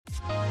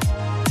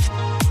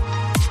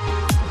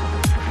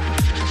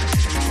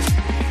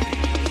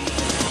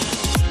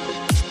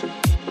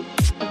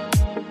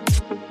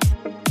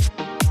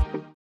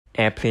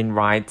Airplane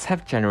rides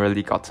have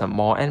generally gotten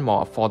more and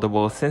more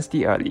affordable since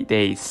the early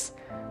days.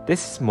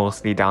 This is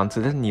mostly down to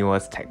the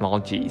newest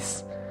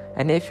technologies.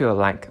 And if you would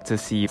like to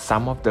see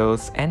some of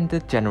those and the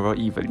general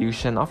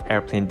evolution of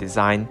airplane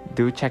design,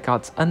 do check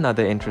out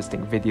another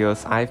interesting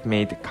videos I've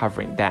made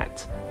covering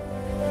that.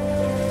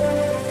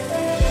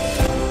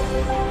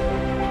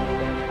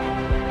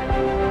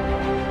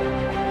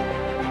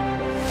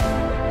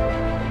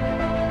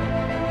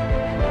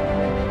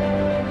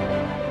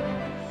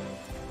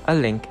 A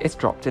link is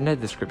dropped in the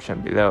description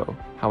below.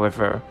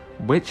 However,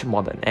 which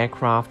modern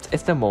aircraft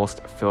is the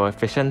most fuel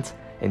efficient?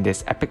 In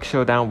this epic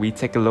showdown, we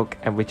take a look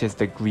at which is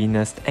the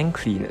greenest and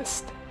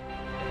cleanest.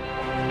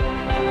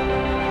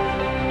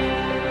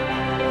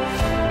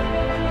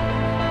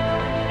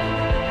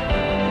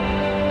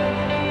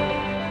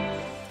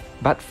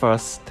 But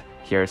first,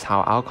 here's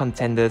how our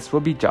contenders will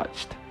be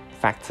judged.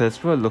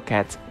 Factors we'll look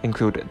at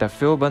include the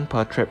fuel burn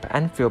per trip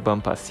and fuel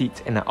burn per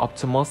seat in an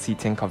optimal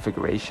seating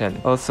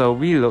configuration. Also,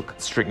 we look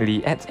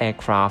strictly at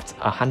aircraft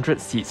 100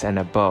 seats and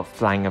above,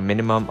 flying a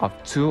minimum of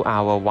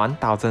 2-hour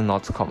 1000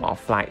 nautical mile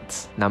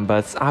flights.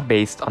 Numbers are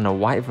based on a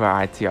wide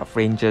variety of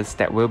ranges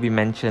that will be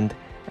mentioned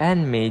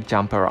and may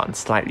jump around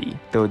slightly,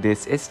 though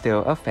this is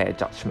still a fair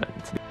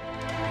judgment.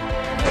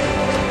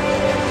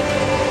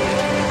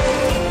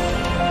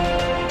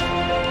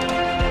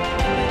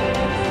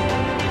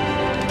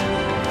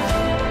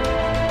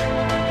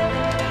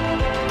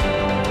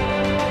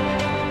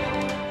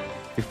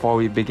 Before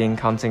we begin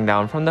counting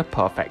down from the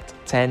perfect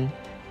 10,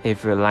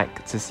 if you'd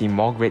like to see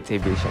more great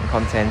aviation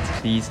content,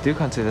 please do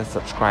consider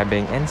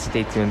subscribing and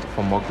stay tuned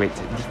for more great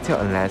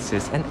detailed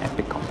analysis and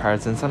epic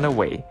comparisons on the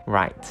way.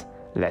 Right,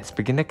 let's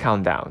begin the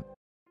countdown.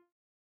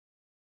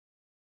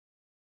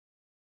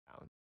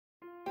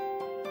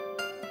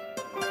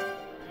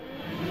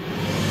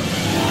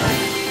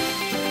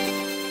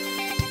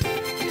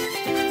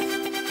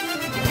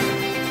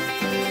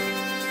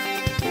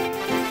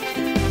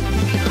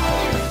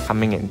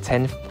 Coming in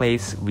 10th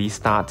place, we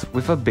start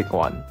with a big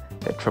one,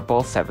 the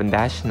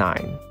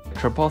 777-9. The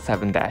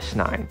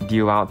 777-9,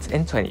 due out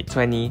in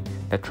 2020,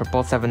 the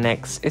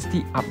 777X is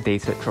the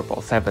updated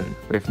 777,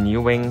 with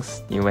new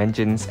wings, new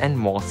engines and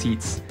more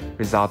seats,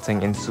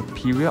 resulting in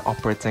superior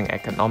operating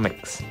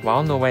economics.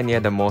 While nowhere near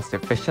the most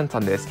efficient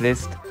on this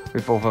list,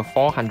 with over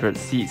 400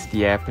 seats,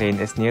 the airplane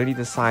is nearly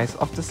the size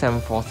of the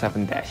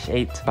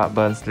 747-8 but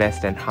burns less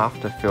than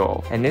half the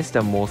fuel and is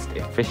the most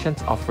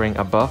efficient, offering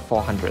above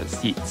 400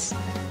 seats.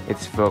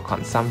 Its fuel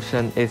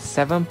consumption is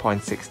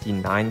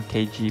 7.69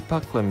 kg per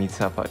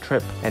kilometer per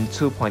trip and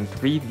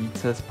 2.3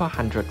 liters per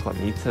 100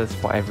 kilometers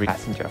for every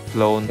passenger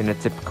flown in a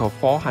typical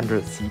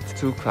 400-seat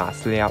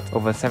two-class layout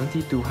over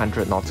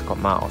 7,200 nautical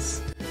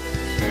miles.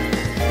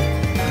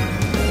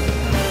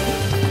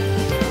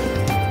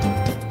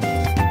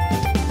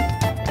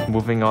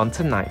 Moving on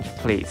to 9th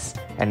place,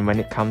 and when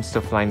it comes to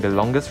flying the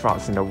longest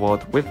routes in the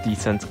world with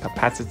decent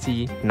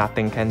capacity,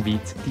 nothing can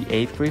beat the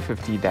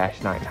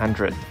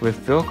A350-900, with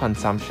fuel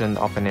consumption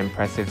of an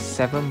impressive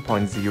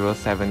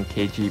 7.07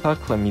 kg per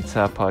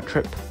kilometer per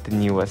trip. The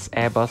newest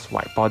Airbus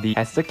widebody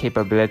has the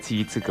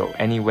capability to go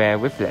anywhere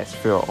with less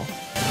fuel.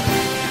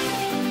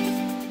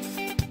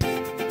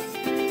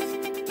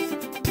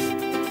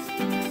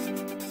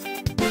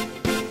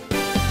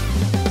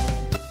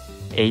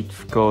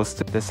 8th goes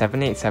to the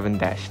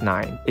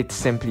 787-9. It's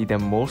simply the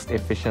most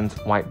efficient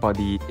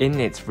widebody in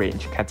its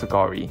range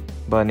category,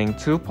 burning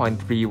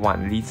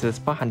 2.31 liters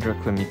per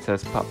 100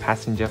 kilometers per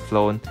passenger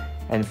flown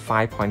and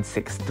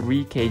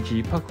 5.63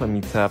 kg per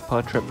kilometer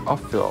per trip of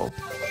fuel.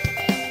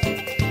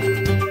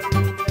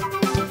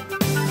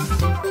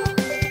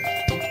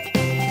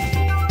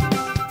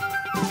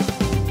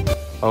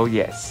 Oh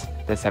yes,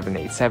 the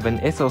 787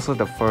 is also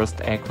the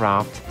first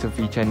aircraft to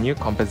feature new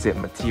composite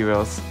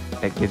materials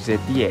that gives it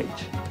the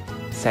edge.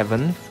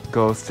 7th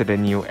goes to the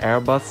new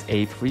Airbus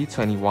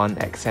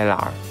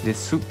A321XLR. This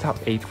souped-up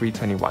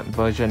A321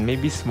 version may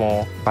be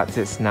small, but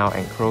it's now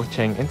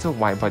encroaching into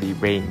widebody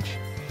range.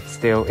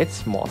 Still, its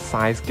small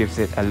size gives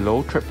it a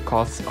low trip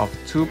cost of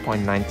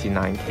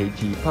 2.99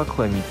 kg per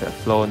kilometer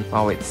flown,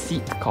 while its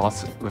seat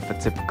cost with a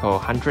typical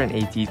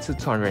 180 to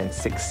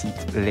 206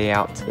 seat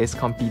layout is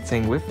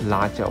competing with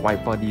larger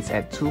widebodies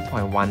at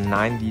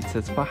 2.19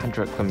 liters per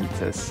 100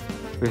 kilometers.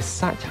 With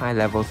such high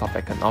levels of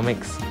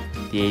economics,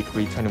 the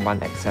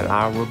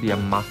A321XLR will be a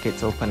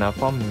market opener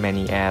for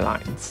many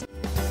airlines.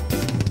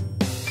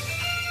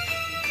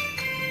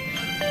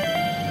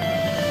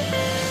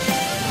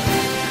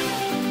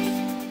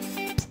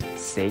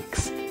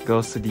 6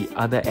 goes to the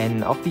other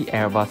end of the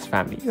Airbus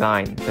family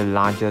line, the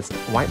largest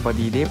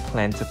widebody they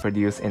plan to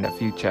produce in the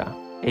future.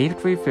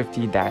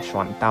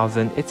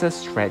 A350-1000 is a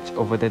stretch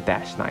over the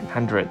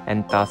 -900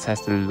 and thus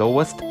has the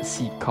lowest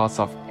seat cost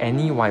of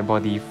any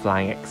widebody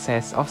flying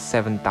excess of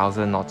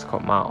 7,000 nautical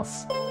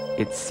miles.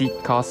 Its seat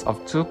cost of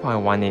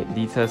 2.18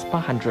 liters per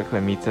 100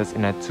 kilometers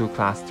in a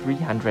two-class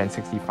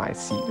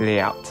 365-seat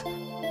layout.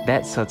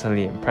 That's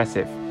certainly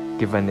impressive,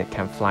 given it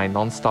can fly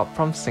non-stop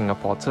from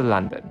Singapore to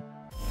London.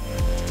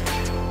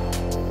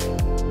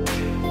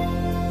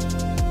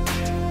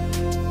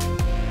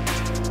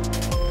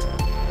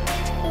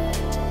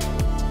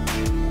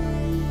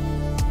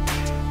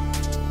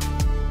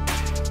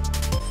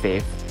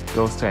 5th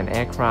goes to an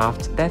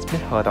aircraft that's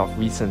been heard of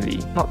recently,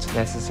 not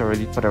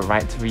necessarily for the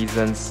right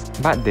reasons,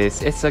 but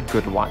this is a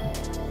good one.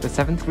 The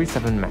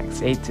 737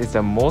 MAX 8 is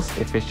the most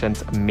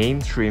efficient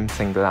mainstream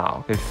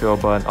single-aisle, with fuel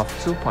burn of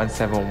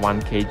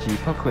 2.71 kg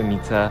per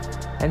kilometer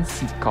and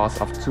seat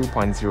cost of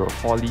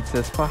 2.04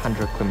 liters per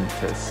 100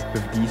 kilometers.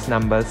 With these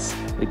numbers,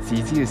 it's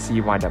easy to see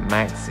why the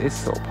MAX is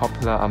so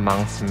popular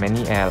amongst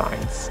many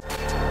airlines.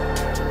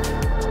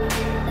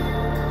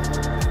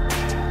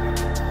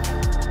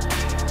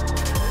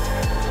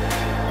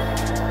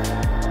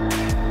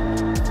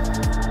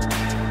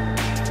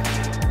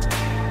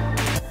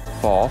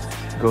 Fourth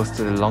goes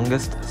to the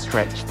longest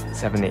stretched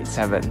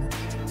 787,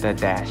 the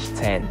Dash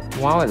 10.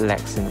 While it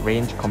lacks in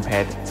range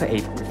compared to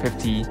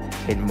A350,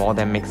 it more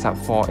than makes up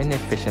for in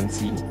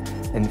efficiency.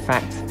 In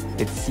fact,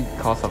 its seat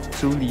cost of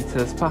 2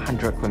 liters per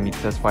 100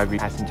 kilometers for every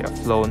passenger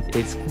flown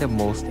is the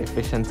most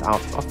efficient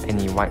out of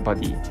any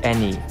widebody,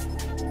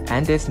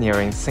 and is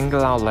nearing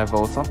single-aisle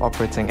levels of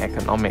operating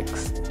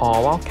economics,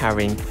 all while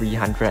carrying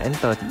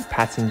 330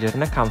 passengers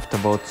in a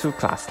comfortable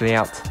 2-class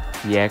layout.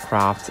 The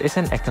aircraft is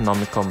an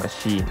economical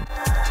machine.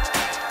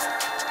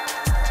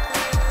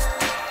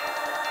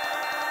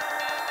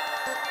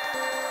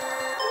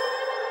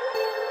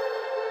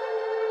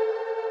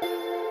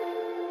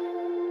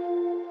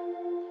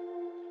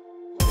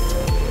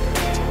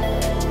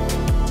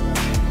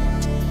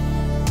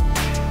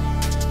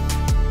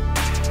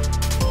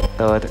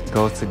 Third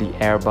goes to the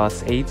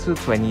Airbus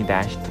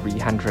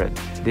A220-300.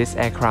 This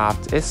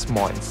aircraft is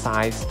small in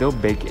size, though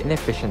big in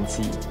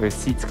efficiency, with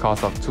seat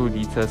cost of 2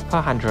 liters per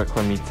 100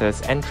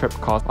 kilometers and trip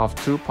cost of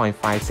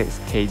 2.56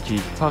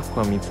 kg per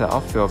kilometer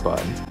of fuel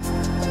burn.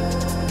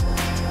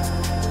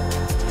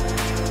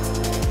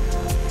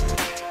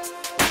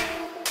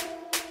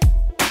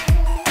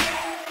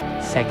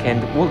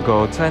 Second will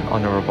go to an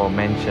honorable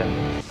mention,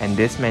 and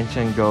this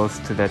mention goes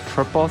to the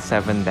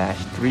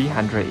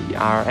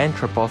 777-300ER and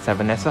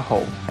 777 as a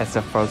whole. As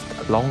the first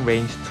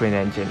long-range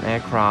twin-engine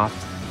aircraft,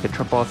 the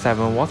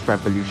 777 was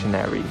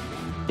revolutionary.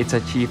 It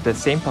achieved the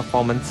same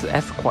performance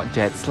as quad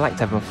jets like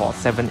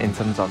 747 in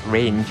terms of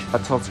range,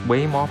 but was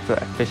way more fuel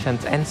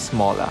efficient and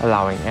smaller,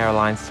 allowing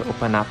airlines to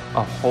open up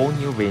a whole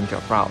new range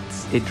of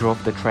routes. It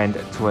drove the trend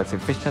towards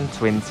efficient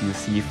twins you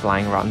see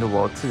flying around the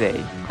world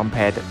today.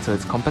 Compared to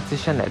its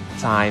competition at the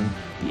time,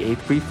 the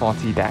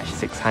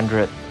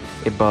A340-600,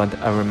 it burned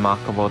a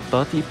remarkable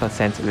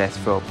 30% less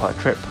fuel per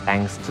trip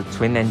thanks to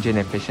twin-engine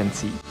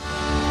efficiency.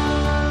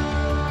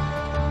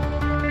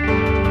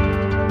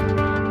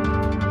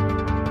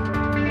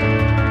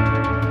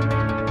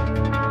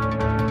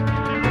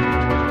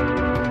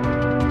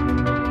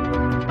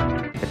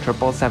 The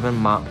 777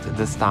 marked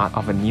the start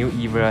of a new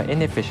era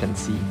in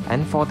efficiency,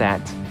 and for that,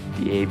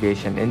 the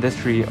aviation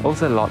industry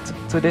owes a lot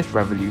to this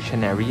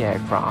revolutionary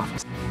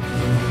aircraft.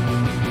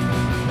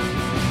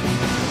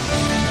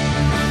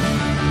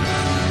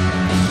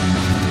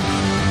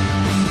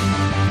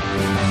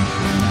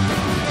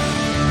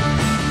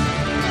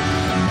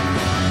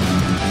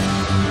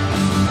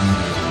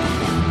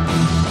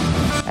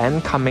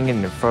 And coming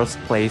in the first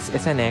place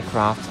is an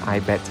aircraft I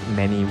bet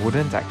many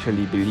wouldn't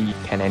actually believe.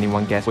 Can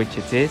anyone guess which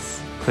it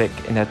is? Click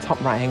in the top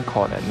right hand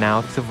corner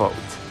now to vote.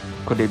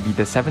 Could it be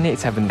the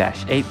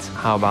 787-8?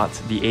 How about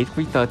the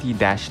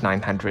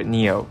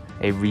A330-900neo?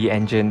 A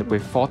re-engined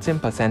with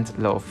 14%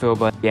 lower fuel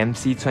burn, the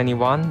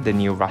MC-21, the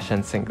new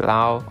Russian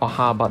single-aisle, or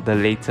how about the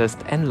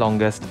latest and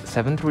longest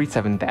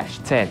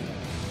 737-10?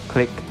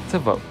 Click to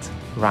vote.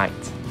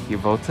 Right, you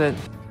voted?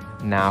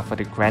 Now for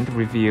the grand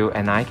review,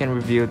 and I can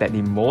reveal that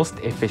the most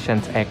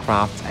efficient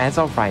aircraft as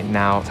of right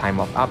now, time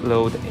of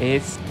upload,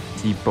 is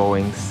the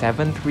Boeing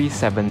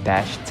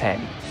 737-10.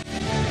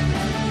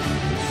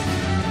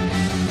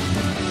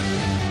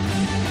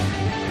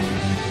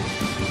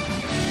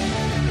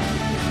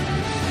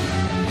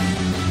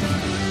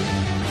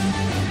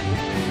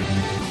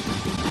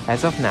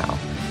 As of now,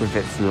 with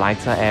its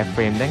lighter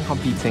airframe than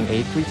competing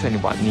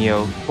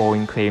A321neo,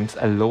 Boeing claims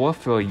a lower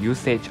fuel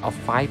usage of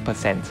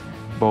 5%,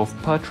 both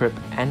per trip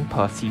and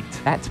per seat.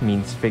 That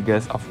means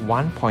figures of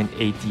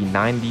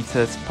 1.89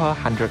 liters per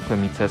 100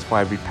 kilometers for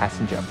every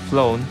passenger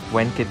flown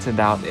when kitted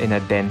out in a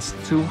dense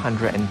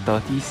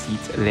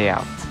 230-seat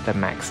layout. The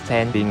MAX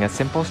 10, being a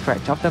simple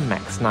stretch of the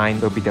MAX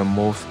 9, will be the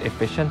most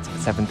efficient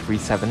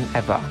 737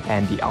 ever,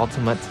 and the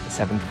ultimate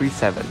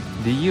 737.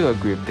 Do you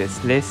agree with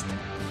this list?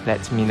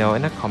 Let me know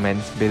in the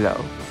comments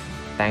below.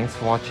 Thanks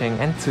for watching,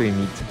 and till we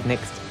meet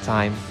next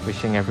time,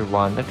 wishing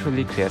everyone a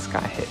truly clear sky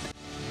ahead.